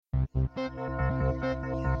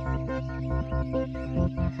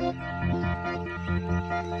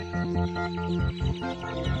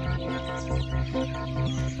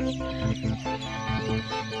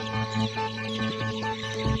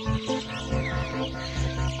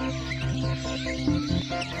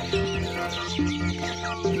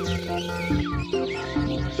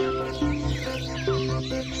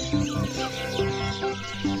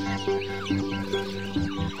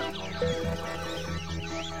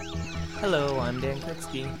Hello, I'm Dan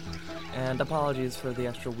Kritsky, and apologies for the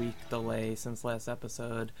extra week delay since last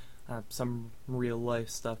episode. Some real life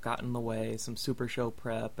stuff got in the way, some Super Show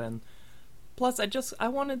prep, and plus I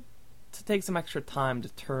wanted to take some extra time to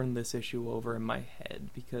turn this issue over in my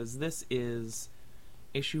head, because this is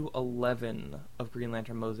issue 11 of Green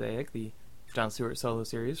Lantern Mosaic, the John Stewart solo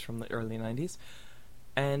series from the early 90s.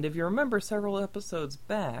 And if you remember several episodes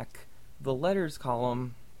back, the letters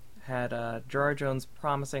column had Gerard Jones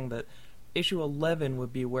promising that issue 11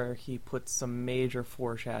 would be where he puts some major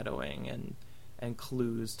foreshadowing and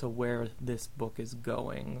clues to where this book is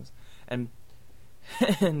going. And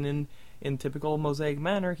in typical Mosaic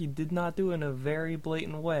manner, he did not do it in a very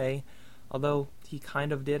blatant way, although he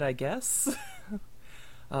kind of did, I guess.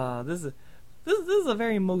 This is a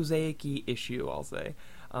very Mosaic-y issue, I'll say.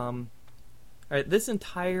 Alright, this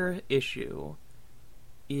entire issue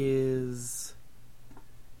is...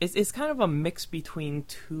 It's kind of a mix between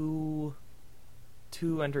two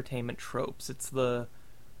entertainment tropes. It's the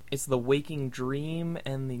waking dream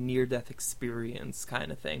and the near-death experience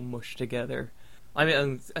kind of thing mushed together. I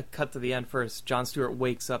mean, a cut to the end first. John Stewart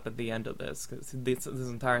wakes up at the end of this, because this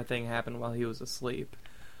entire thing happened while he was asleep.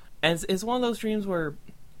 And it's one of those dreams where,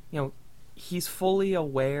 he's fully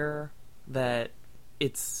aware that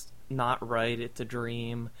it's not right, it's a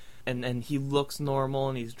dream, and he looks normal,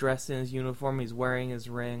 and he's dressed in his uniform, he's wearing his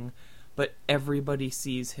ring, but everybody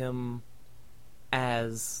sees him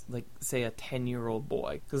as, like, say, a 10-year-old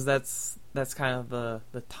boy, because that's kind of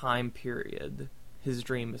the time period his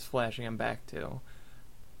dream is flashing him back to.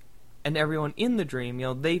 And everyone in the dream,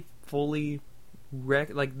 they fully,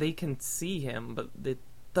 they can see him, but it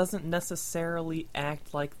doesn't necessarily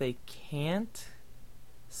act like they can't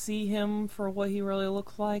see him for what he really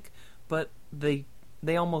looks like, but they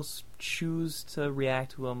almost choose to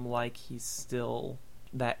react to him like he's still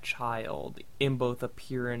that child in both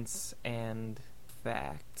appearance and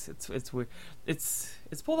fact. It's weird. It's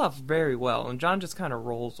pulled off very well, and John just kind of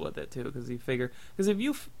rolls with it too, because if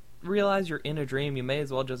you realize you're in a dream, you may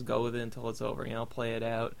as well just go with it until it's over. Play it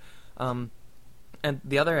out. And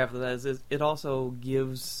the other half of that is it also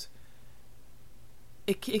gives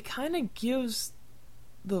it kind of gives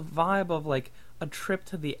the vibe of like a trip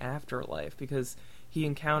to the afterlife, because he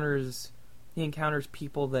encounters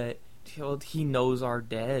people that he knows are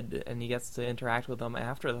dead, and he gets to interact with them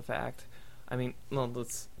after the fact. I mean,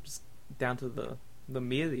 let's just down to the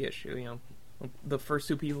meat of the issue. The first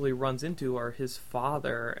two people he runs into are his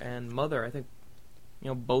father and mother. I think,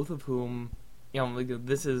 both of whom,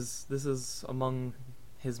 this is among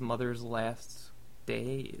his mother's last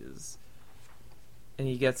days, and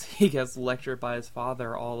he gets lectured by his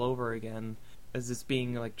father all over again, as this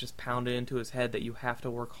being like just pounded into his head that you have to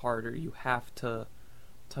work harder, you have to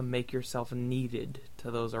make yourself needed to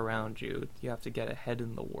those around you, you have to get ahead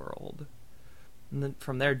in the world. And then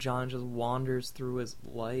from there, John just wanders through his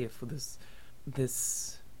life with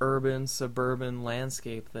this urban, suburban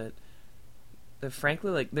landscape that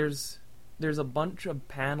frankly, like, there's a bunch of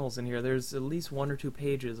panels in here. There's at least 1 or 2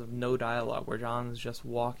 pages of no dialogue where John is just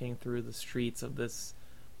walking through the streets of this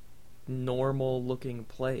normal-looking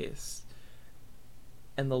place.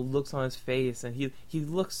 And the looks on his face, and he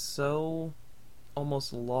looks so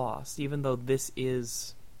almost lost, even though this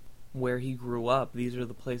is where he grew up. These are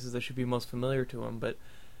the places that should be most familiar to him, but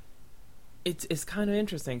it's kind of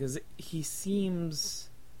interesting, because he seems...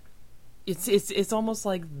 It's almost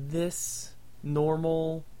like this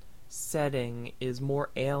normal setting is more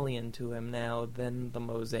alien to him now than the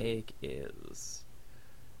Mosaic is.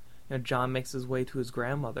 John makes his way to his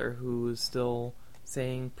grandmother, who is still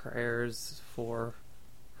saying prayers for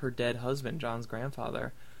her dead husband, John's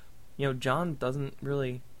grandfather. John doesn't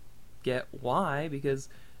really get why, because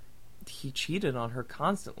he cheated on her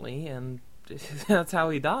constantly, and that's how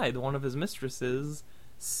he died. One of his mistresses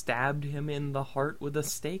stabbed him in the heart with a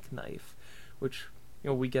steak knife, which,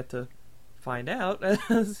 we get to find out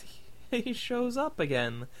as he shows up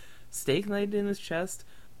again. Steak knife in his chest,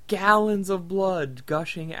 gallons of blood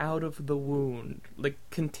gushing out of the wound, like,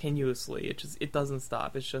 continuously. It doesn't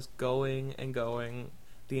stop. It's just going and going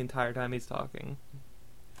the entire time he's talking.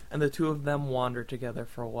 And the two of them wander together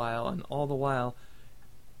for a while, and all the while,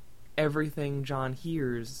 everything John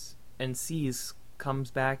hears and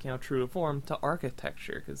comes back, true to form, to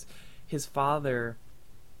architecture, because his father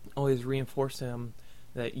always reinforced to him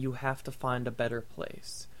that you have to find a better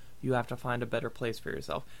place. You have to find a better place for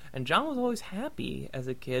yourself. And John was always happy as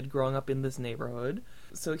a kid growing up in this neighborhood.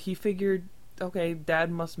 So he figured, okay,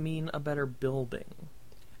 Dad must mean a better building.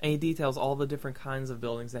 And he details all the different kinds of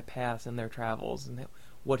buildings they pass in their travels and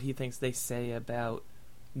what he thinks they say about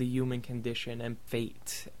the human condition and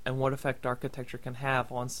fate and what effect architecture can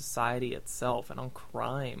have on society itself and on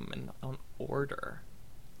crime and on order.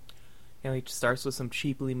 He starts with some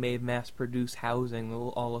cheaply made, mass-produced housing that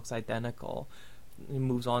all looks identical. He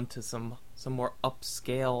moves on to some more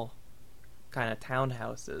upscale kind of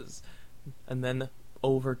townhouses, and then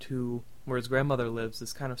over to where his grandmother lives,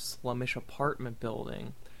 this kind of slummish apartment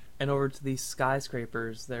building, and over to these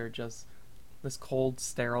skyscrapers that are just this cold,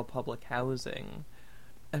 sterile public housing.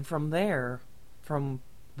 And from there, from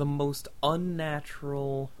the most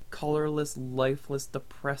unnatural, colorless, lifeless,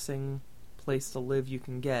 depressing place to live you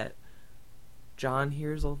can get, John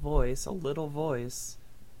hears a little voice,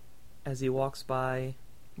 as he walks by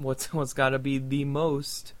what's got to be the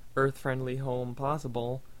most earth-friendly home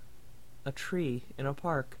possible, a tree in a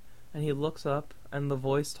park. And he looks up, and the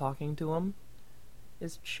voice talking to him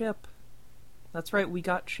is Chip. That's right, we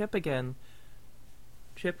got Chip again.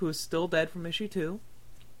 Chip, who is still dead from issue 2.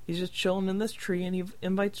 He's just chilling in this tree, and he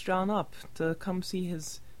invites John up to come see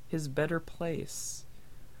his better place.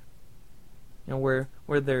 Where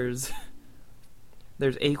there's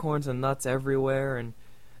acorns and nuts everywhere,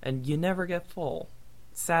 and you never get full.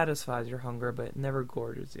 It satisfies your hunger, but it never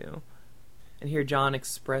gorges you. And here John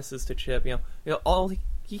expresses to Chip,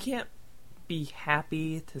 he can't be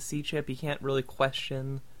happy to see Chip. He can't really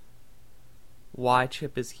question why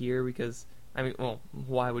Chip is here, because,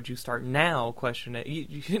 why would you start now questioning it?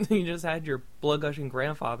 You just had your blood-gushing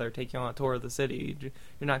grandfather take you on a tour of the city. You're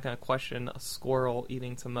not going to question a squirrel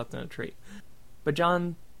eating some nuts in a tree. But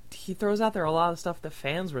John, he throws out there a lot of stuff that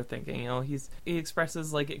fans were thinking. He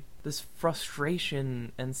expresses this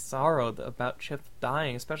frustration and sorrow about Chip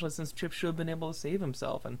dying, especially since Chip should have been able to save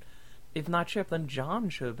himself, and if not Chip, then John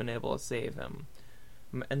should have been able to save him.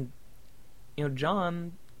 And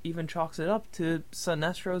John even chalks it up to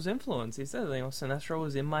Sinestro's influence. He says, Sinestro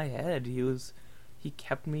was in my head. He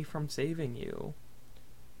kept me from saving you.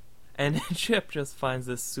 And Chip just finds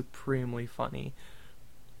this supremely funny,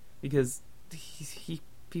 because he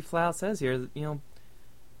flat out says here,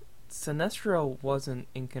 Sinestro wasn't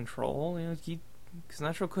in control.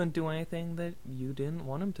 Sinestro couldn't do anything that you didn't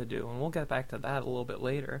want him to do, and we'll get back to that a little bit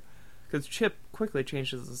later. Because Chip quickly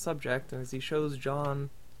changes the subject, and as he shows John,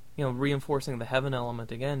 reinforcing the heaven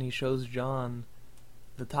element again, he shows John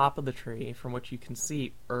the top of the tree from which you can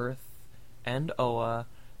see Earth and Oa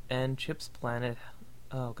and Chip's planet.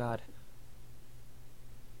 Oh God,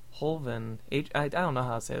 Hulven. I don't know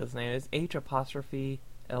how to say this name. It's H''Lven.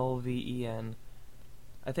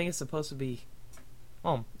 I think it's supposed to be.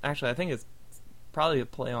 Oh, actually, I think it's probably a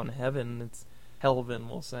play on heaven. It's Helven,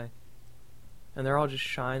 we'll say. And they're all just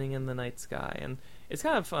shining in the night sky, and it's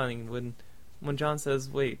kind of funny when John says,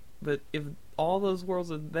 "Wait, but if all those worlds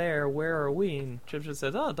are there, where are we?" And Chip just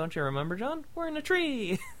says, "Oh, don't you remember, John? We're in a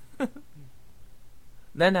tree."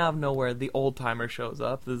 Then out of nowhere, the old-timer shows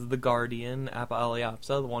up. This is the Guardian,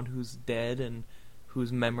 Appa-Aleopsa, the one who's dead and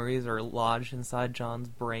whose memories are lodged inside John's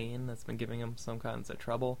brain that's been giving him some kinds of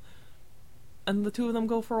trouble. And the two of them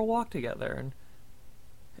go for a walk together.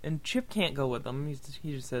 And Chip can't go with them.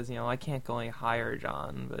 He just says, I can't go any higher,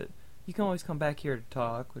 John, but you can always come back here to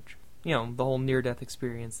talk, which, the whole near-death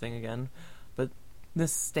experience thing again. But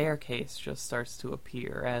this staircase just starts to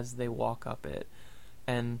appear as they walk up it.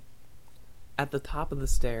 And at the top of the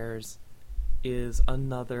stairs is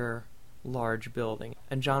another large building.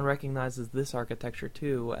 And John recognizes this architecture,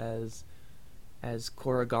 too, as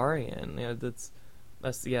Korrigarian. That's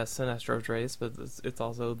Sinestro's race, but it's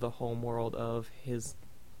also the home world of his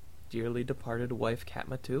dearly departed wife,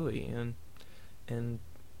 Katma-Tui. And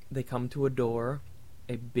they come to a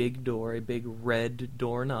big red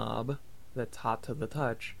doorknob that's hot to the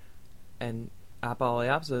touch, and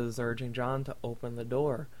Appa-Aleopsa is urging John to open the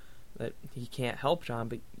door. That he can't help John,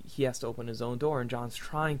 but he has to open his own door, and John's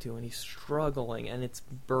trying to, and he's struggling, and it's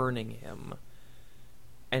burning him.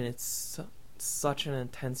 And it's such an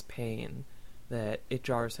intense pain that it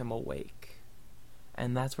jars him awake.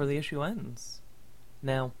 And that's where the issue ends.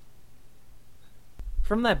 Now,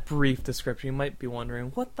 from that brief description, you might be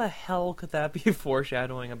wondering, what the hell could that be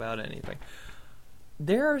foreshadowing about anything?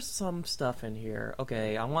 There's some stuff in here.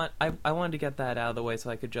 Okay, I wanted to get that out of the way so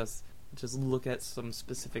I could just look at some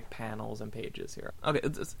specific panels and pages here. Okay,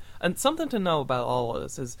 and something to know about all of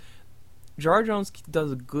this is Jar Jones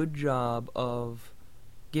does a good job of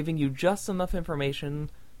giving you just enough information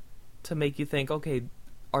to make you think, okay,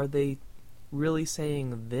 are they really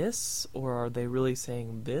saying this, or are they really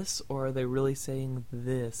saying this, or are they really saying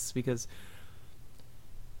this? Because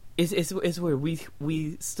it's weird.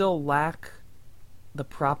 We still lack the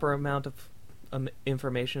proper amount of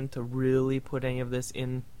information to really put any of this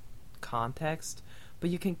in context, but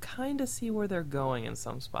you can kind of see where they're going in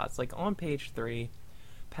some spots. Like on page 3,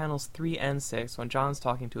 panels 3 and 6, when John's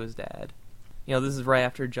talking to his dad. This is right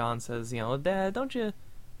after John says, Dad, don't you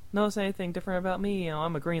notice anything different about me?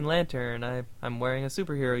 I'm a Green Lantern. I'm wearing a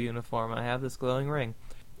superhero uniform. I have this glowing ring.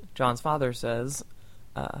 John's father says,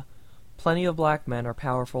 plenty of black men are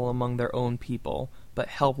powerful among their own people, but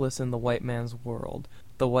helpless in the white man's world.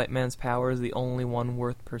 The white man's power is the only one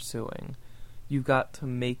worth pursuing. You've got to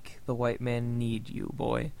make the white man need you,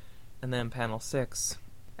 boy. And then panel 6,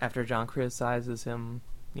 after John criticizes him,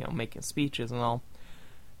 making speeches and all,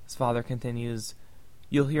 his father continues,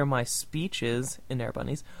 you'll hear my speeches, in Air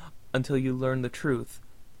Bunnies, until you learn the truth.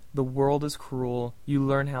 The world is cruel. You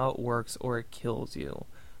learn how it works or it kills you.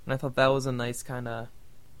 And I thought that was a nice kind of...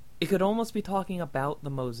 It could almost be talking about the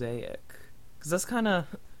Mosaic. Because that's kind of...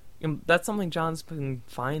 that's something John's been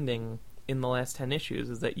finding in the last 10 issues,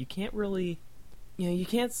 is that you can't really... you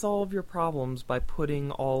can't solve your problems by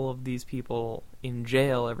putting all of these people in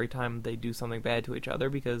jail every time they do something bad to each other,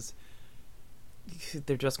 because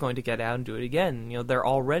they're just going to get out and do it again. They're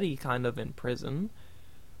already kind of in prison,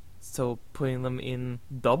 so putting them in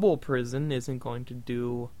double prison isn't going to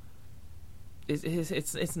do...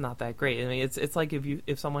 It's not that great. I mean, it's like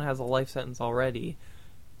if someone has a life sentence already,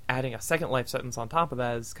 adding a second life sentence on top of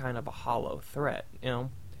that is kind of a hollow threat,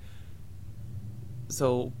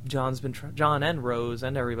 So John and Rose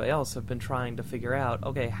and everybody else have been trying to figure out,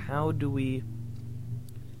 okay, how do we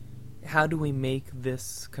make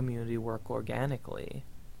this community work organically?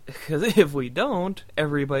 Because if we don't,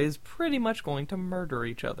 everybody's pretty much going to murder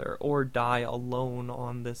each other or die alone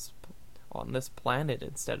on this planet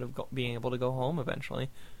instead of being able to go home eventually.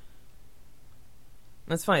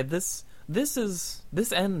 That's fine. This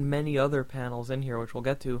and many other panels in here, which we'll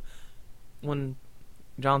get to, when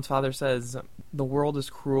John's father says, the world is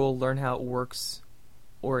cruel, learn how it works,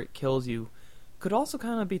 or it kills you, could also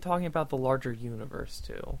kind of be talking about the larger universe,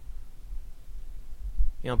 too.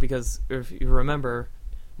 Because if you remember,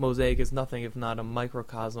 Mosaic is nothing if not a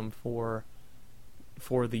microcosm for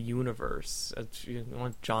the universe.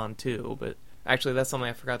 John, too, but actually that's something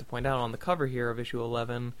I forgot to point out on the cover here of issue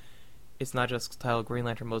 11. It's not just titled Green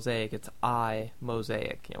Lantern Mosaic, it's I,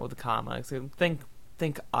 Mosaic, with a comma. So think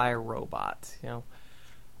iRobot, And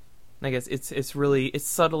I guess it's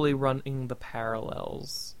subtly running the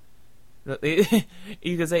parallels.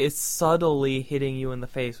 You could say it's subtly hitting you in the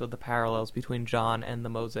face with the parallels between John and the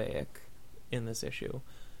Mosaic in this issue.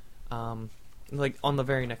 Like on the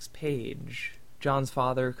very next page, John's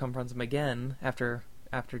father confronts him again after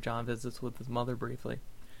John visits with his mother briefly,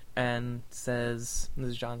 and says, this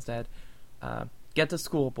is John's dad, get to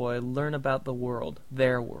school, boy, learn about the world,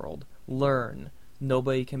 their world, learn,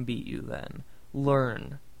 nobody can beat you then,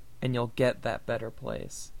 learn, and you'll get that better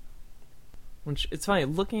place. Which, it's funny,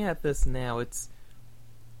 looking at this now,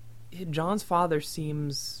 John's father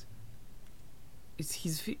seems...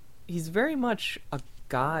 He's very much a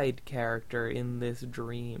guide character in this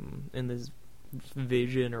dream, in this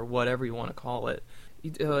vision, or whatever you want to call it.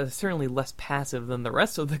 Certainly less passive than the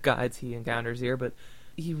rest of the guides he encounters here, but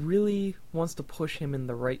he really wants to push him in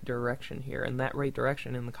the right direction here, and that right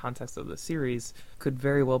direction in the context of the series could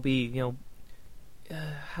very well be,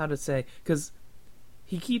 how to say, because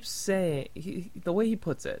he keeps saying, the way he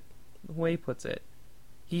puts it,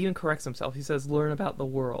 he even corrects himself. He says, learn about the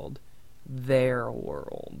world, their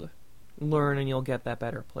world. Learn and you'll get that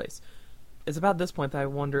better place. It's about this point that I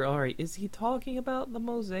wonder, alright, is he talking about the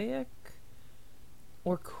Mosaic?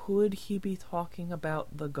 Or could he be talking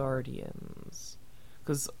about the Guardians?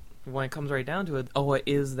 Because when it comes right down to it, it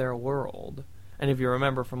is their world. And if you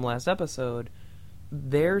remember from last episode,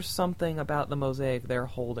 there's something about the Mosaic they're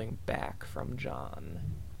holding back from John.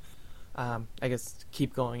 I guess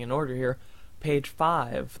keep going in order here. Page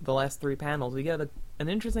 5, the last 3 panels, we get an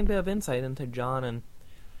interesting bit of insight into John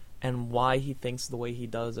and why he thinks the way he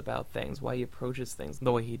does about things, why he approaches things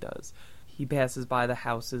the way he does. He passes by the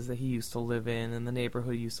houses that he used to live in and the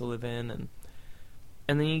neighborhood he used to live in, and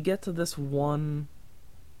then you get to this one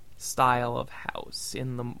style of house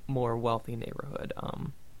in the more wealthy neighborhood.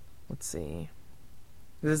 Let's see.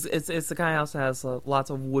 It's the kind of house that has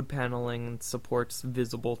lots of wood paneling and supports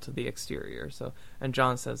visible to the exterior. And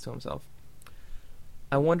John says to himself,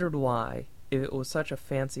 I wondered why, if it was such a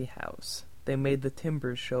fancy house, they made the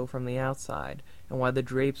timbers show from the outside, and why the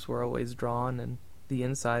drapes were always drawn and the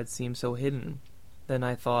inside seemed so hidden. Then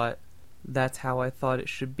I thought, that's how I thought it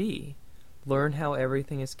should be. Learn how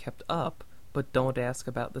everything is kept up, but don't ask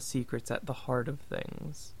about the secrets at the heart of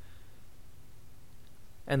things.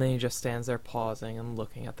 And then he just stands there pausing and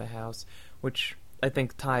looking at the house, which I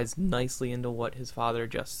think ties nicely into what his father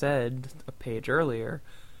just said a page earlier,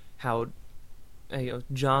 how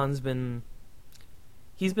John's been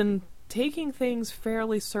taking things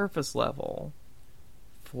fairly surface level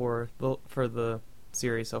for the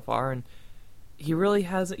series so far, and he really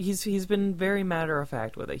hasn't. He's been very matter of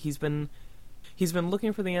fact with it. He's been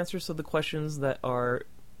looking for the answers to the questions that are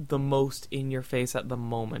the most in your face at the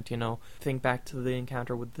moment. Think back to the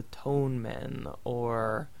encounter with the Tone Men,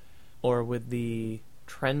 or with the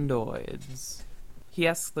Trendoids. He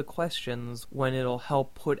asks the questions when it'll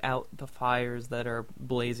help put out the fires that are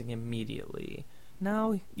blazing immediately.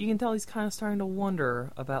 Now, you can tell he's kind of starting to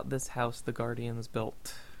wonder about this house the Guardians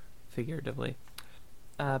built, figuratively.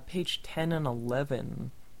 Page 10 and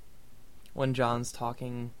 11, when John's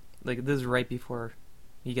talking, this is right before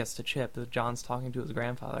he gets to Chip, John's talking to his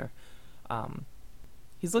grandfather.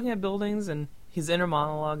 He's looking at buildings, and his inner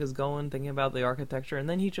monologue is going, thinking about the architecture, and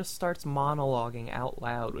then he just starts monologuing out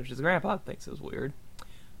loud, which his grandpa thinks is weird,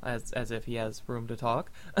 as if he has room to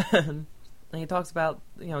talk. And he talks about,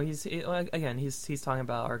 he's talking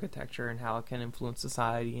about architecture and how it can influence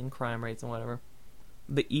society and crime rates and whatever.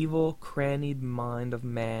 The evil, crannied mind of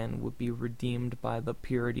man would be redeemed by the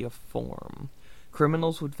purity of form.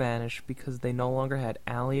 Criminals would vanish because they no longer had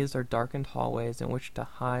alleys or darkened hallways in which to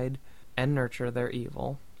hide and nurture their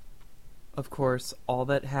evil. Of course, all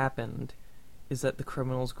that happened is that the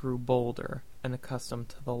criminals grew bolder and accustomed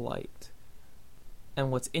to the light.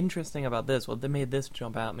 And what's interesting about this, what made this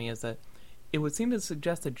jump at me, is that it would seem to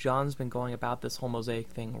suggest that John's been going about this whole Mosaic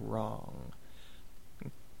thing wrong.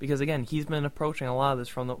 Because again, he's been approaching a lot of this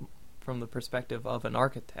from the perspective of an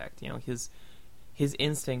architect. His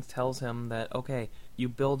instinct tells him that, okay, you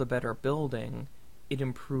build a better building, it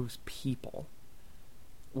improves people.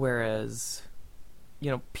 Whereas,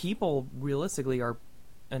 people realistically are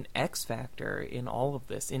an X factor in all of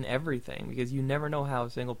this, in everything, because you never know how a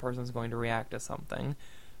single person is going to react to something,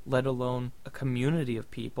 let alone a community of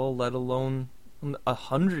people, let alone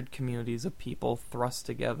 100 communities of people thrust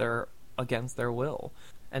together against their will.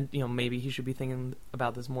 And, maybe he should be thinking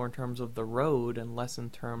about this more in terms of the road and less in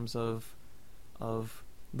terms of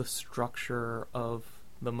the structure of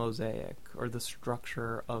the mosaic or the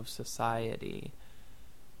structure of society.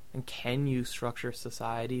 And can you structure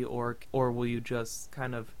society, or will you just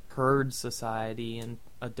kind of herd society in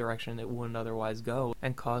a direction it wouldn't otherwise go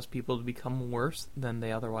and cause people to become worse than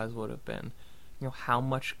they otherwise would have been? How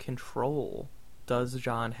much control does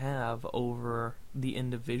John have over the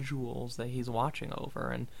individuals that he's watching over,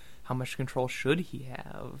 and how much control should he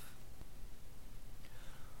have?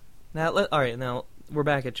 Now we're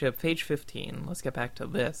back at Chip, page 15. Let's get back to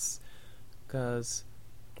this, because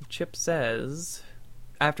Chip says,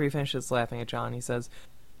 after he finishes laughing at John, he says,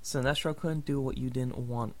 Sinestro couldn't do what you didn't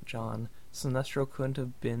want, John. Sinestro couldn't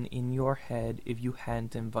have been in your head if you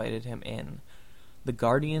hadn't invited him in. The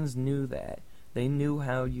Guardians knew that. They knew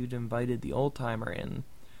how you'd invited the old-timer in,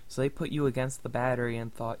 so they put you against the battery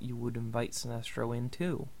and thought you would invite Sinestro in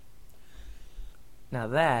too. Now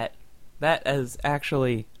that is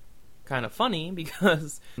actually kind of funny,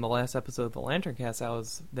 because in the last episode of the LanternCast I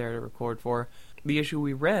was there to record for, the issue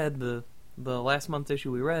we read, the last month's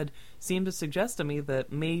issue we read, seemed to suggest to me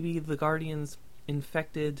that maybe the Guardians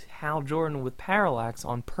infected Hal Jordan with parallax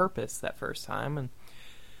on purpose that first time, and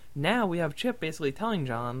now we have Chip basically telling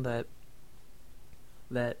John that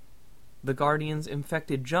the Guardians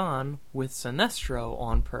infected John with Sinestro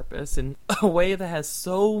on purpose in a way that has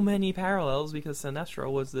so many parallels, because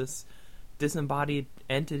Sinestro was this disembodied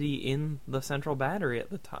entity in the Central Battery at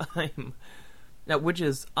the time. Now, which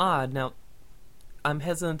is odd. Now, I'm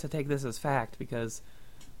hesitant to take this as fact because,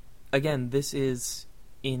 again, this is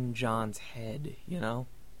in John's head,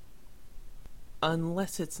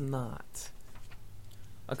 Unless it's not.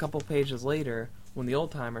 A couple pages later, when the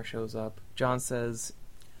old-timer shows up, John says,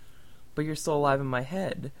 "But you're still alive in my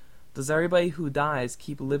head. Does everybody who dies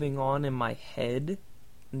keep living on in my head?"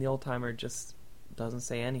 And the old-timer just doesn't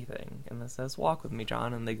say anything, and then says, "Walk with me,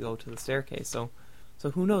 John," and they go to the staircase. So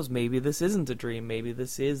who knows, maybe this isn't a dream, maybe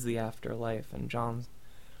this is the afterlife, and John's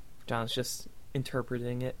just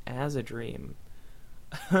interpreting it as a dream.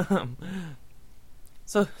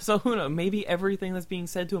 So who knows, maybe everything that's being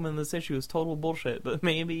said to him in this issue is total bullshit, but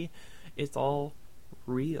maybe it's all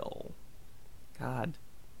real. God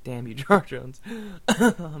damn you, George Jones.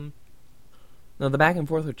 Now, the back and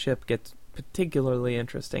forth with Chip gets particularly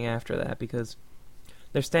interesting after that, because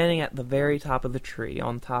they're standing at the very top of the tree,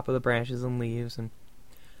 on top of the branches and leaves, and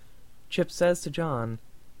Chip says to John,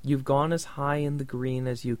 "You've gone as high in the green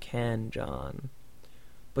as you can, John,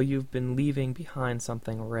 but you've been leaving behind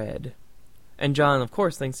something red." And John, of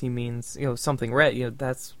course, thinks he means, something red.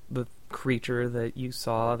 That's the creature that you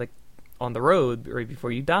saw on the road right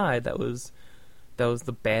before you died. That was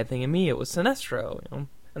the bad thing in me. It was Sinestro,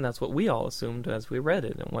 and that's what we all assumed as we read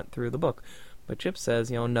it and went through the book. But Chip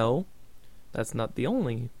says, no, that's not the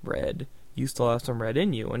only red. You still have some red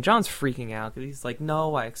in you. And John's freaking out because he's like,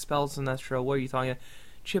 "No, I expelled Sinestro. What are you talking about?"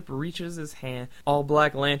 Chip reaches his hand, all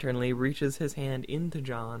Black Lanternly, reaches his hand into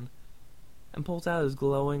John and pulls out his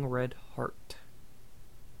glowing red heart.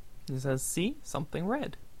 He says, "See? Something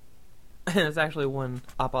red." And it's actually when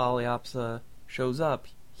Appa shows up,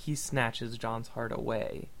 he snatches John's heart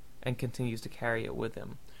away and continues to carry it with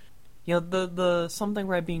him. The something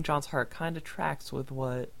red being John's heart kind of tracks with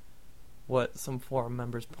what some forum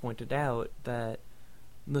members pointed out, that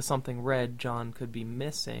the something red John could be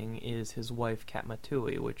missing is his wife Katma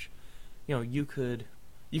Tui, which, you could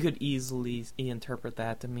easily interpret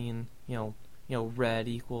that to mean, red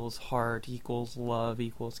equals heart equals love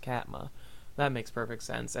equals Katma. That makes perfect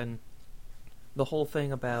sense. And the whole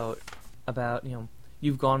thing about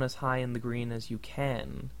you've gone as high in the green as you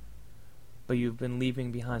can, but you've been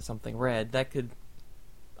leaving behind something red.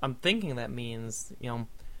 I'm thinking that means,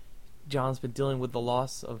 John's been dealing with the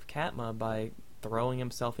loss of Katma by throwing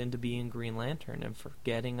himself into being Green Lantern and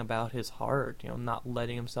forgetting about his heart, not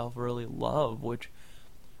letting himself really love, which,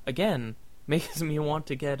 again, makes me want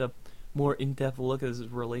to get a more in-depth look at his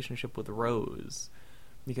relationship with Rose,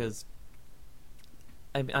 because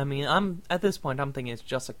I'm at this point I'm thinking it's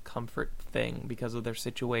just a comfort thing because of their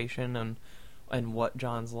situation and what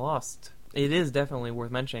John's lost. It is definitely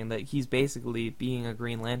worth mentioning that he's basically being a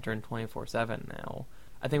Green Lantern 24/7 now.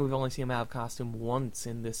 I think we've only seen him out of costume once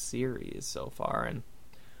in this series so far, and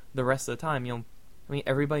the rest of the time,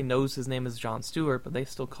 everybody knows his name is John Stewart, but they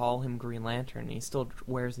still call him Green Lantern. He still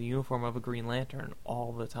wears the uniform of a Green Lantern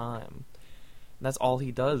all the time. That's all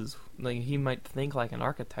he does. He might think like an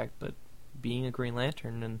architect, but being a Green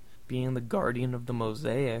Lantern and being the guardian of the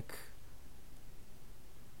Mosaic,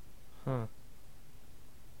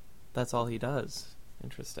 that's all he does.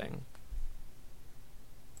 Interesting.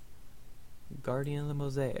 Guardian of the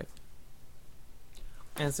Mosaic.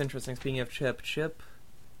 And it's interesting, speaking of Chip,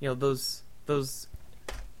 those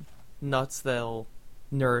nuts that'll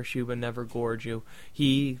nourish you but never gorge you.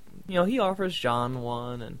 He offers John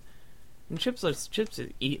one, and Chip's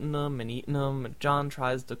eating them, and John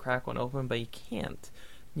tries to crack one open, but he can't.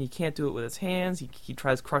 He can't do it with his hands. He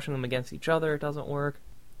tries crushing them against each other. It doesn't work.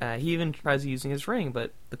 He even tries using his ring,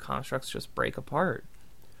 but the constructs just break apart.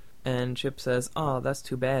 And Chip says, "Oh, that's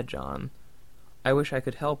too bad, John. I wish I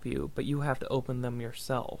could help you, but you have to open them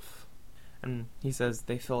yourself." And he says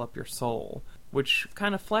they fill up your soul, which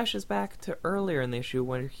kind of flashes back to earlier in the issue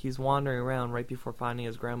when he's wandering around right before finding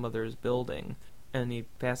his grandmother's building, and he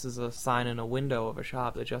passes a sign in a window of a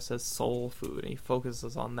shop that just says soul food, and he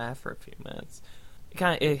focuses on that for a few minutes.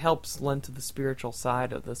 It helps lend to the spiritual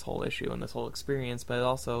side of this whole issue and this whole experience, but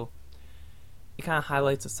it kind of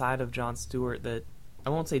highlights a side of John Stewart that I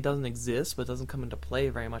won't say doesn't exist, but doesn't come into play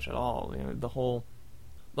very much at all. The whole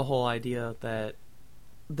idea that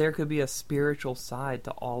there could be a spiritual side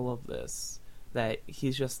to all of this that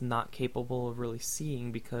he's just not capable of really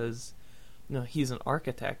seeing because, he's an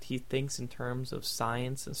architect. He thinks in terms of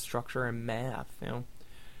science and structure and math,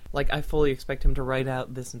 I fully expect him to write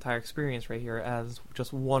out this entire experience right here as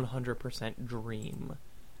just 100% dream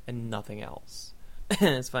and nothing else.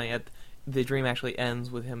 And it's funny, the dream actually ends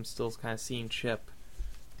with him still kind of seeing Chip,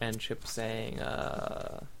 and Chip saying,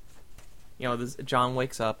 John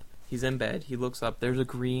wakes up, he's in bed, he looks up, there's a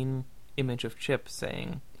green image of Chip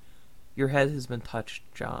saying, "Your head has been touched,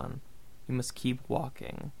 John. You must keep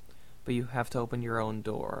walking, but you have to open your own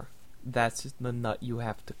door. That's the nut you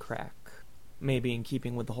have to crack." Maybe in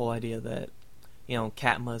keeping with the whole idea that,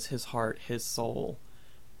 Katma's his heart, his soul.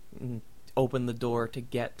 Open the door to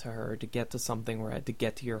get to her, to get to something red, to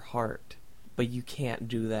get to your heart. But you can't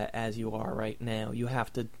do that as you are right now. You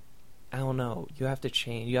have to, you have to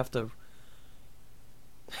change. You have to...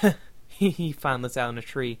 He found this out in a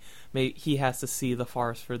tree. Maybe he has to see the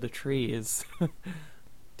forest for the trees.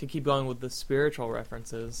 To keep going with the spiritual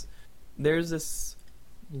references, there's this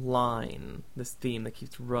line, this theme that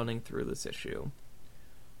keeps running through this issue,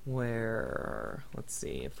 where, let's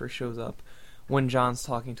see, it first shows up when John's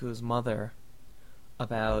talking to his mother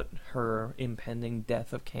about her impending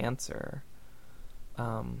death of cancer.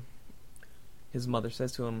 His mother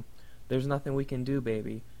says to him, "There's nothing we can do,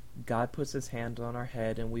 baby. God puts his hand on our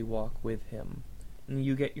head and we walk with him. And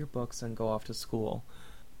you get your books and go off to school.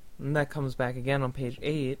 And that comes back again on page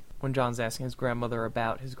 8 when John's asking his grandmother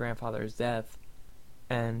about his grandfather's death.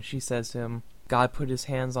 And she says to him, God put his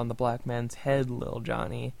hands on the black man's head, little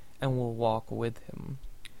Johnny, and we'll walk with him.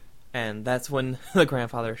 And that's when the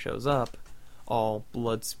grandfather shows up, all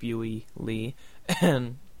blood-spewy-ly.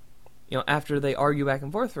 And, after they argue back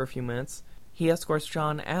and forth for a few minutes, he escorts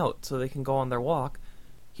John out so they can go on their walk.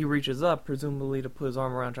 He reaches up, presumably to put his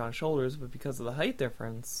arm around John's shoulders, but because of the height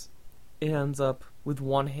difference, it ends up with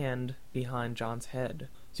one hand behind John's head.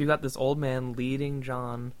 So you got this old man leading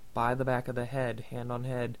John by the back of the head, hand on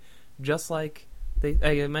head, just like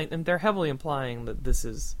and they're heavily implying that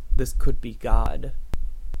this could be God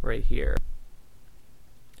right here.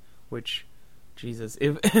 Which, Jesus,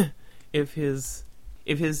 if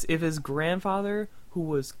his grandfather, who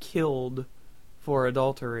was killed for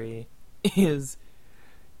adultery, is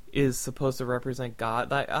supposed to represent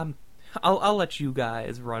God, I'll let you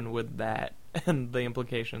guys run with that and the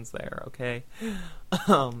implications there, okay?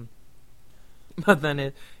 But then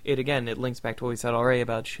it links back to what we said already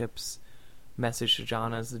about Chip's message to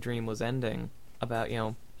John as the dream was ending, about,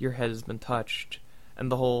 your head has been touched,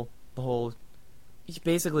 and the whole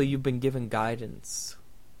basically you've been given guidance,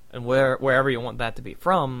 and wherever you want that to be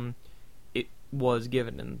from, it was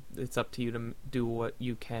given, and it's up to you to do what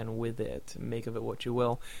you can with it, and make of it what you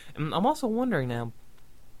will. And I'm also wondering now,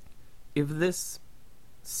 if this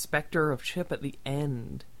specter of Chip at the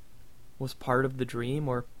end was part of the dream,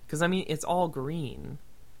 or... Because, it's all green.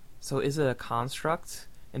 So is it a construct?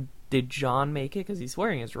 And did John make it? Because he's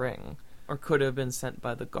wearing his ring. Or could it have been sent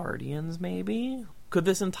by the Guardians, maybe? Could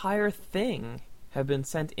this entire thing have been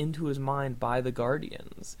sent into his mind by the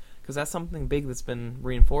Guardians? Because that's something big that's been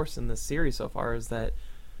reinforced in this series so far, is that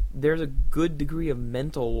there's a good degree of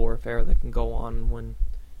mental warfare that can go on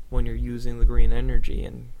when you're using the green energy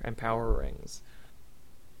and power rings.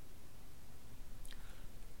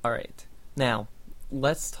 Alright, now,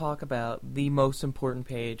 let's talk about the most important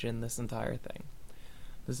page in this entire thing.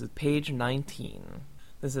 This is page 19.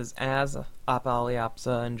 This is as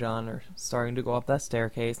Appa-Aliapsa and John are starting to go up that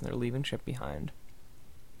staircase and they're leaving Chip behind.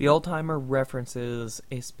 The old-timer references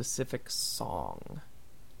a specific song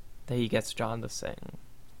that he gets John to sing.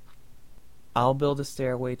 I'll build a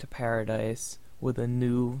stairway to paradise with a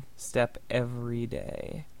new step every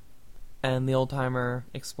day. And the old-timer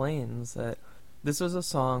explains that this was a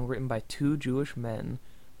song written by two Jewish men,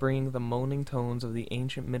 bringing the moaning tones of the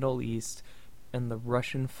ancient Middle East and the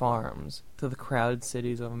Russian farms to the crowded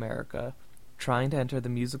cities of America, trying to enter the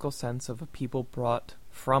musical sense of a people brought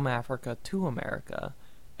from Africa to America,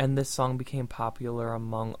 and this song became popular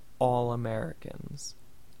among all Americans.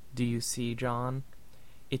 Do you see, John?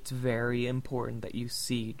 It's very important that you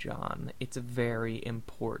see, John. It's very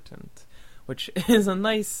important. Which is a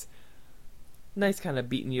nice kind of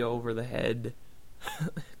beating you over the head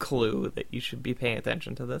clue that you should be paying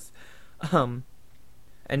attention to this.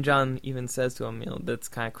 And John even says to him, that's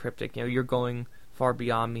kind of cryptic, you're going far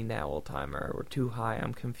beyond me now, old-timer. We're too high,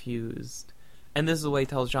 I'm confused. And this is the way he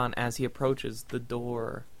tells John as he approaches the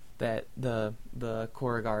door, that the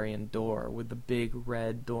Korrigarian door with the big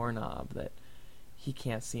red doorknob that he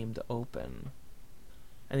can't seem to open.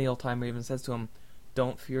 And the old-timer even says to him,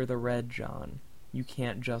 don't fear the red, John. You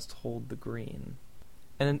can't just hold the green.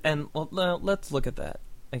 And let's look at that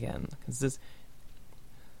again, because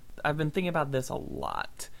I've been thinking about this a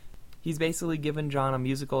lot. He's basically given John a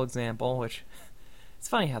musical example, which, it's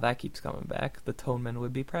funny how that keeps coming back. The Tonemen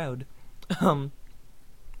would be proud.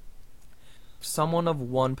 Someone of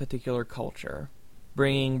one particular culture,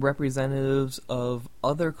 bringing representatives of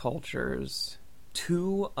other cultures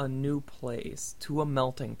to a new place, to a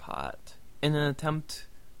melting pot, in an attempt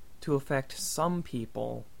to affect some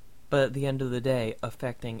people, but at the end of the day,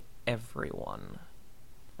 affecting everyone.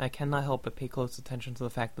 I cannot help but pay close attention to the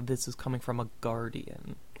fact that this is coming from a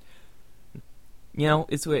Guardian.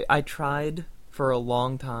 It's the way I tried for a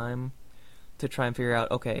long time to try and figure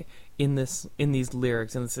out, okay, in these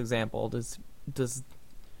lyrics, in this example, does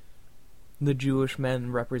the Jewish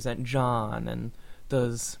men represent John, and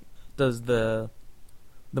does the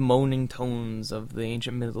moaning tones of the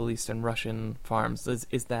ancient Middle Eastern Russian farms,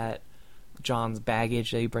 is that John's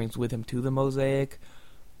baggage that he brings with him to the Mosaic?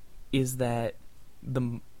 Is that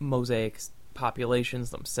the Mosaic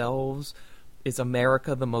populations themselves? Is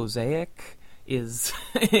America the Mosaic?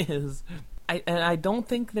 I don't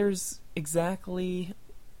think there's exactly...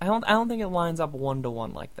 I don't think it lines up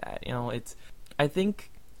one-to-one like that. I think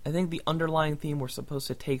the underlying theme we're supposed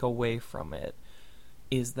to take away from it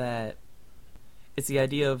is that it's the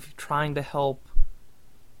idea of trying to help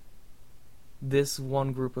this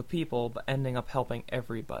one group of people, but ending up helping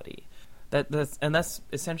everybody. That's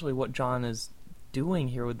essentially what John is doing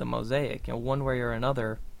here with the Mosaic. One way or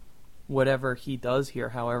another, whatever he does here,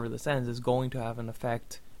 however this ends, is going to have an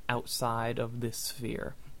effect outside of this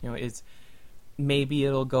sphere. It's maybe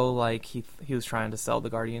it'll go like he was trying to sell the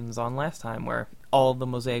Guardians on last time, where all the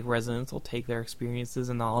Mosaic residents will take their experiences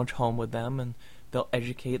and knowledge home with them, and they'll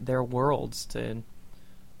educate their worlds to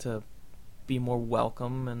be more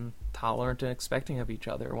welcome and tolerant and expecting of each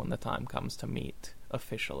other when the time comes to meet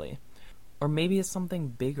officially. Or maybe it's something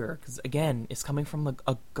bigger, because again, it's coming from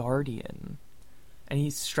a Guardian, and he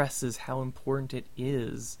stresses how important it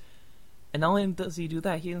is. And not only does he do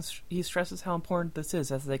that, he stresses how important this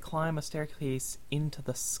is as they climb a staircase into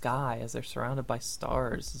the sky, as they're surrounded by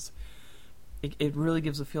stars. It really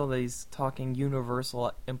gives a feel that he's talking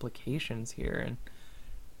universal implications here.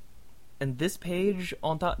 And this page,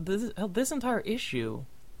 on top, this entire issue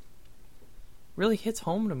really hits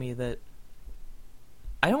home to me that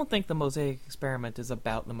I don't think the Mosaic experiment is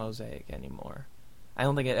about the Mosaic anymore. I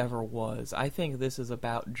don't think it ever was. I think this is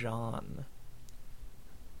about John.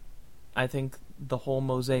 I think the whole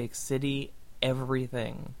Mosaic City,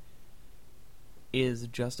 everything, is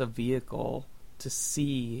just a vehicle to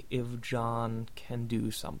see if John can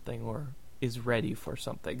do something or is ready for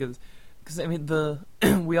something. Because I mean,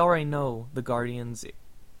 we already know the Guardians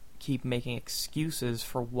keep making excuses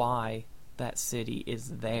for why that city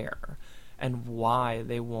is there, and why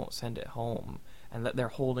they won't send it home, and that they're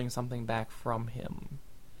holding something back from him.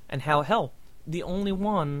 And hell, the only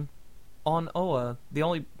one on Oa, the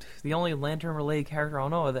only Lantern-related character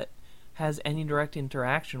on Oa that has any direct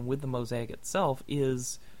interaction with the Mosaic itself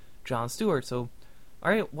is Jon Stewart. So,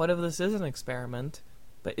 alright, what if this is an experiment?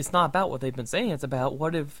 But it's not about what they've been saying it's about.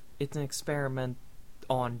 What if it's an experiment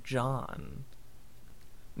on John?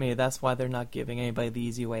 Maybe that's why they're not giving anybody the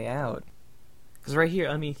easy way out. Because right here,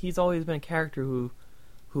 I mean, he's always been a character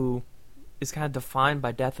who is kind of defined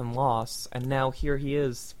by death and loss, and now here he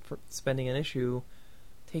is spending an issue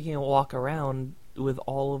taking a walk around with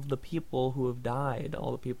all of the people who have died,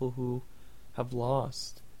 all the people who have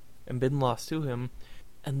lost and been lost to him,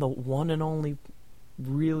 and the one and only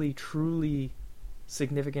really, truly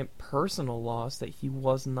significant personal loss that he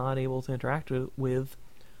was not able to interact with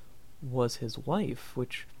was his wife,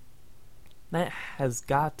 which that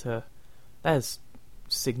is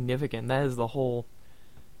significant. That is the whole,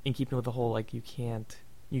 in keeping with the whole, like, you can't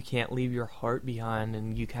leave your heart behind,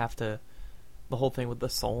 and you have to, the whole thing with the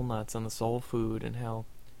soul nuts and the soul food, and how,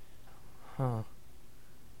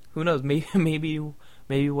 who knows, maybe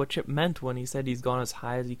what Chip meant when he said he's gone as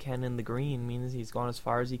high as he can in the green means he's gone as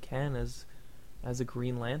far as he can as a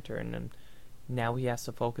Green Lantern, and now he has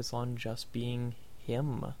to focus on just being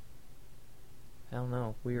him. I don't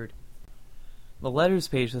know, weird. The letters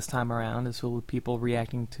page this time around is filled with people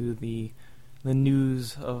reacting to the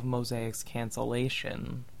news of Mosaic's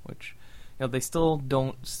cancellation, which, they still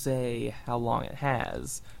don't say how long it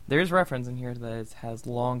has. There's reference in here that it has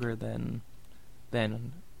longer than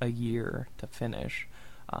a year to finish.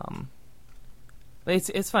 But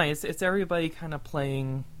it's fine. It's everybody kind of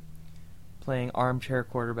playing armchair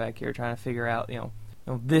quarterback here, trying to figure out,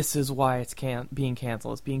 this is why it's being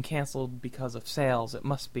canceled. It's being canceled because of sales. It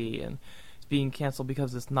must be, and it's being canceled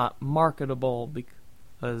because it's not marketable.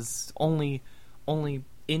 Because only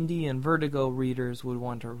indie and Vertigo readers would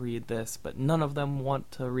want to read this, but none of them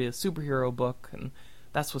want to read a superhero book, and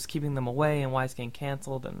that's what's keeping them away, and why it's getting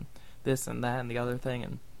canceled, and this and that and the other thing,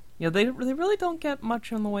 and they really don't get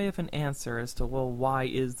much in the way of an answer as to, well, why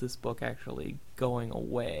is this book actually going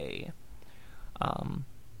away? And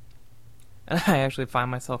I actually find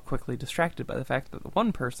myself quickly distracted by the fact that the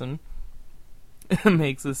one person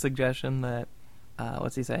makes the suggestion that,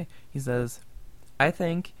 what's he say? He says, I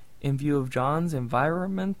think, in view of John's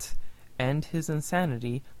environment and his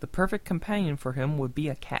insanity, the perfect companion for him would be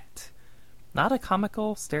a cat. Not a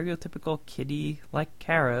comical, stereotypical kitty like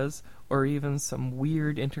Kara's, or even some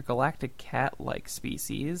weird intergalactic cat-like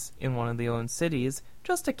species in one of the own cities,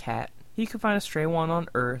 just a cat. He could find a stray one on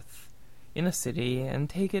Earth, in a city, and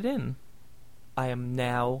take it in. I am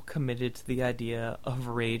now committed to the idea of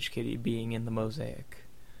Rage Kitty being in the Mosaic.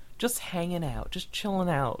 Just hanging out, just chilling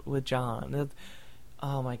out with John.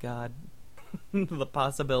 Oh my god. The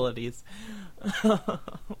possibilities.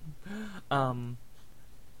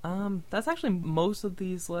 That's actually most of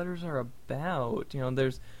these letters are about.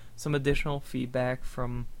 There's some additional feedback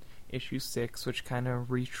from issue 6, which kind of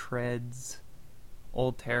retreads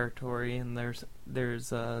old territory, and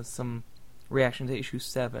there's some reaction to issue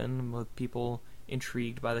 7 with people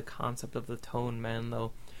intrigued by the concept of the Tone Men,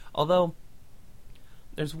 though. Although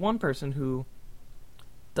there's one person who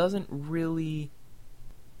doesn't really...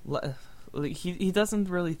 He doesn't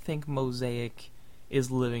really think Mosaic is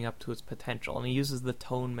living up to its potential, and he uses the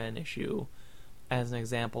Tone Men issue as an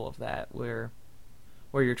example of that, where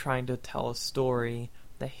you're trying to tell a story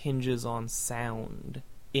that hinges on sound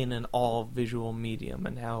in an all-visual medium,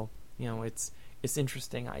 and how, it's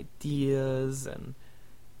interesting ideas, and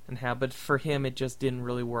how, but for him it just didn't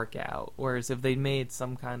really work out. Whereas if they made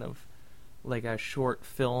some kind of, like, a short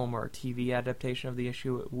film or TV adaptation of the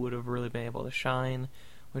issue, it would have really been able to shine,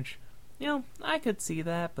 which, I could see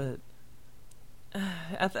that, but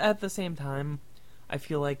at the same time, I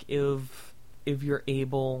feel like if you're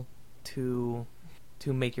able to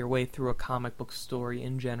make your way through a comic book story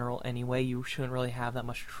in general anyway, you shouldn't really have that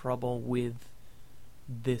much trouble with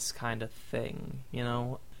this kind of thing,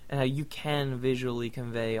 and how you can visually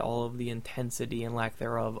convey all of the intensity and lack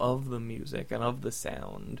thereof of the music and of the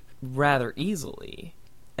sound rather easily.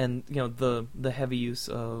 And, the heavy use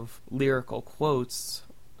of lyrical quotes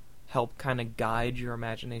help kind of guide your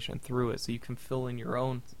imagination through it, so you can fill in your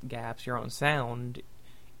own gaps, your own sound,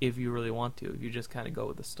 if you really want to, if you just kind of go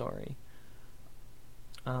with the story.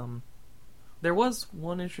 There was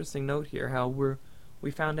one interesting note here, how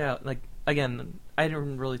we found out, like, again, I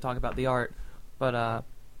didn't really talk about the art, but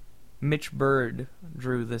Mitch Bird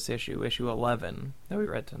drew this issue 11, that we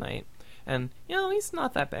read tonight, and, he's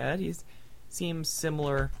not that bad. He seems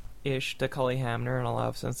similar-ish to Cully Hamner in a lot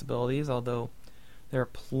of sensibilities, although there are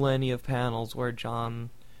plenty of panels where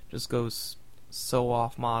John just goes so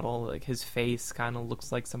off-model, like his face kind of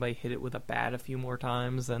looks like somebody hit it with a bat a few more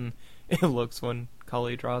times than it looks when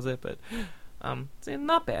Cully draws it, but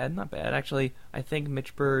not bad. Actually, I think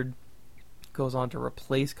Mitch Bird goes on to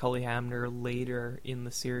replace Cully Hamner later in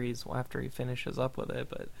the series after he finishes up with it,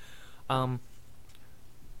 but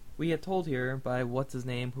we get told here by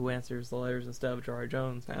what's-his-name, who answers the letters instead of Jar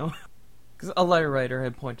Jones now, because a letter writer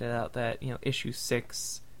had pointed out that, issue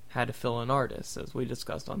 6 had to fill an artist, as we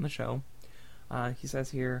discussed on the show. He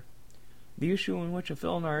says here, the issue in which a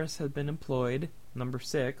fill-in artist had been employed, number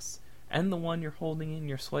 6, and the one you're holding in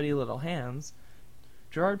your sweaty little hands,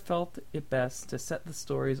 Gerard felt it best to set the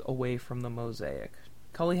stories away from the Mosaic.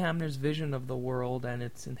 Cully Hamner's vision of the world and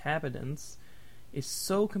its inhabitants is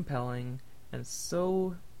so compelling and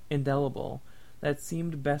so indelible that it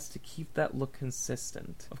seemed best to keep that look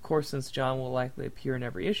consistent. Of course, since John will likely appear in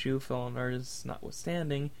every issue, fill-in artists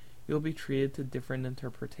notwithstanding, you'll be treated to different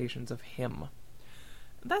interpretations of him.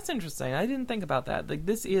 That's interesting. I didn't think about that. Like,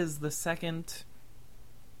 this is the second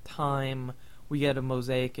time we get a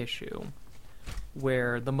Mosaic issue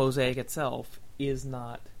where the Mosaic itself is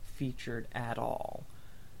not featured at all.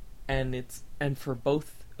 And for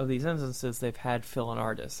both of these instances, they've had fill-in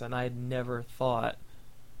artists, and I had never thought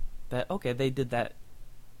that, okay, they did that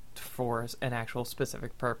for an actual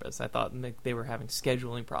specific purpose. I thought they were having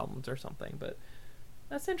scheduling problems or something, but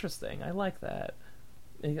that's interesting. I like that.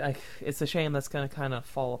 It's a shame that's going to kind of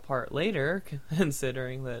fall apart later,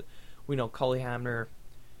 considering that we know Cully Hamner,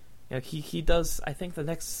 he does, I think, the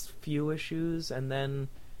next few issues, and then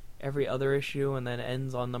every other issue, and then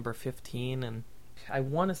ends on number 15, and I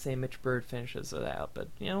want to say Mitch Bird finishes it out, but,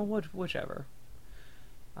 whichever.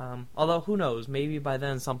 Although, who knows, maybe by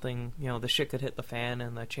then something, the shit could hit the fan,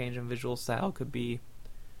 and the change in visual style could be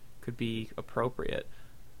appropriate.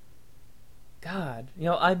 God,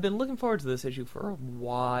 I've been looking forward to this issue for a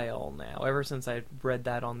while now, ever since I read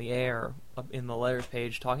that on the air in the letters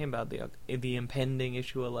page talking about the impending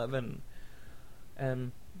issue 11.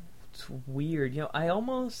 And it's weird, I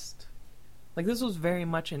almost, like, this was very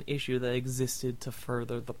much an issue that existed to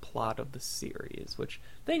further the plot of the series, which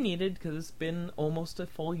they needed, because it's been almost a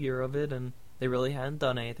full year of it, and they really hadn't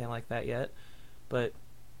done anything like that yet. But,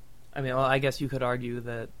 I guess you could argue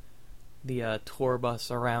that the tour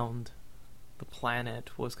bus around the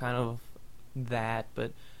planet was kind of that,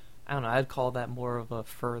 but I don't know, I'd call that more of a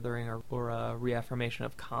furthering or a reaffirmation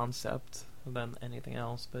of concept than anything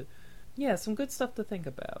else. But yeah, some good stuff to think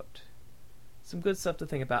about.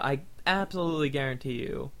 I absolutely guarantee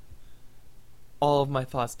you all of my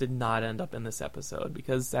thoughts did not end up in this episode,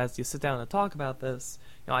 because as you sit down and talk about this,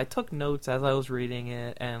 I took notes as I was reading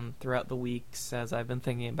it and throughout the weeks as I've been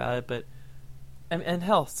thinking about it, but and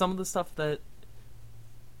hell, some of the stuff that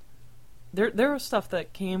There was stuff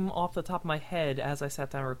that came off the top of my head as I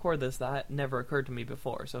sat down to record this that never occurred to me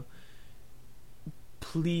before. So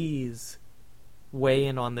please weigh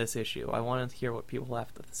in on this issue. I want to hear what people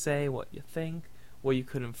have to say, what you think, what you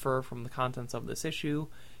could infer from the contents of this issue,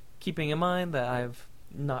 keeping in mind that I've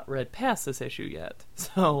not read past this issue yet.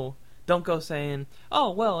 So don't go saying,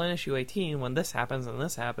 oh, well, in issue 18, when this happens,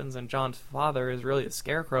 and John's father is really a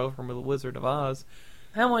scarecrow from The Wizard of Oz.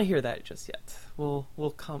 I don't want to hear that just yet. We'll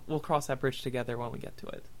cross that bridge together when we get to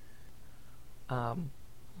it.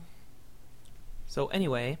 So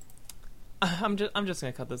anyway, I'm just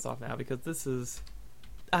gonna cut this off now because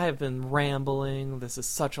I have been rambling. This is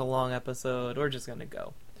such a long episode. We're just gonna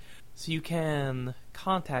go. So you can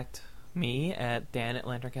contact me at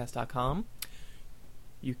dan@lanterncast.com.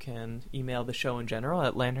 You can email the show in general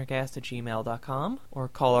at lanterncast@gmail.com or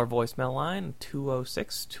call our voicemail line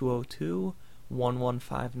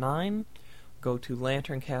 206-202-1159. Go to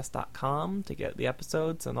LanternCast.com to get the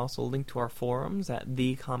episodes and also link to our forums at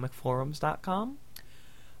thecomicforums.com.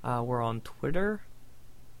 We're on Twitter.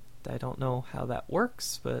 I don't know how that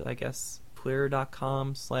works, but I guess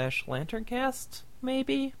twitter.com/LanternCast,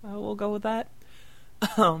 maybe? We'll go with that.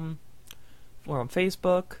 We're on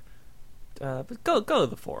Facebook. But go to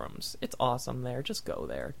the forums. It's awesome there. Just go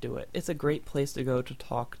there. Do it. It's a great place to go to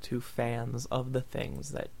talk to fans of the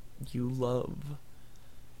things that you love.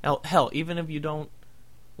 Hell, even if you don't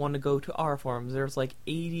want to go to our forums, there's like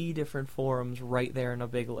 80 different forums right there in a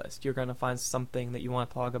big list. You're going to find something that you want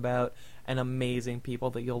to talk about and amazing people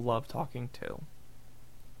that you'll love talking to.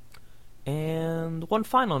 And one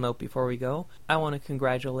final note before we go, I want to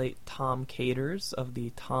congratulate Tom Caters of the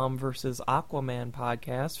Tom vs. Aquaman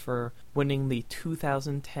podcast for winning the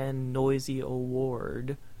 2010 Noisy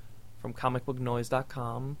Award from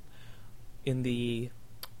comicbooknoise.com in the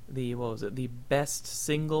best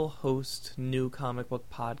single host new comic book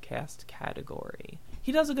podcast category.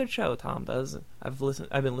 He does a good show, Tom does. I've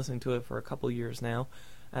been listening to it for a couple years now.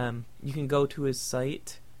 You can go to his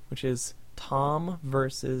site, which is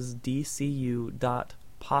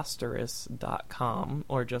tomvsdcu.posterous.com,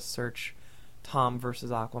 or just search Tom vs.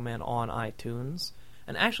 Aquaman on iTunes.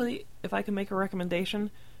 And actually, if I can make a recommendation,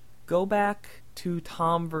 go back to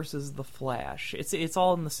Tom vs. The Flash. It's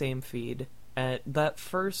all in the same feed. At that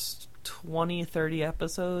first 20-30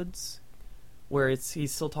 episodes, where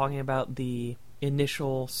he's still talking about the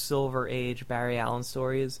initial Silver Age Barry Allen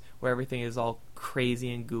stories, where everything is all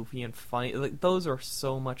crazy and goofy and funny. Like, those are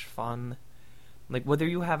so much fun. Like, whether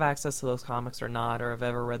you have access to those comics or not, or have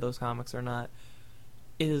ever read those comics or not,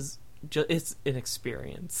 it's an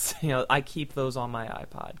experience. I keep those on my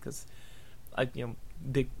iPod because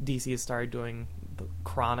DC has started doing the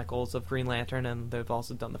Chronicles of Green Lantern, and they've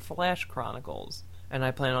also done the Flash Chronicles. And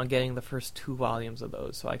I plan on getting the first 2 volumes of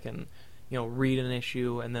those so I can, read an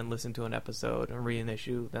issue and then listen to an episode and read an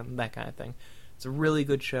issue, then that kind of thing. It's a really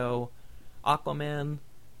good show.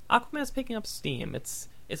 Aquaman's picking up steam. It's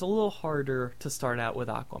a little harder to start out with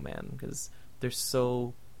Aquaman because there's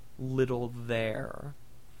so little there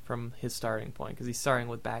from his starting point, because he's starting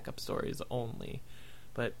with backup stories only.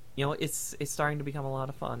 But, it's starting to become a lot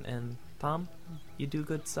of fun. And, Tom, you do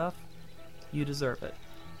good stuff. You deserve it.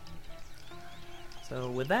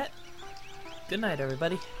 So, with that, good night,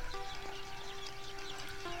 everybody.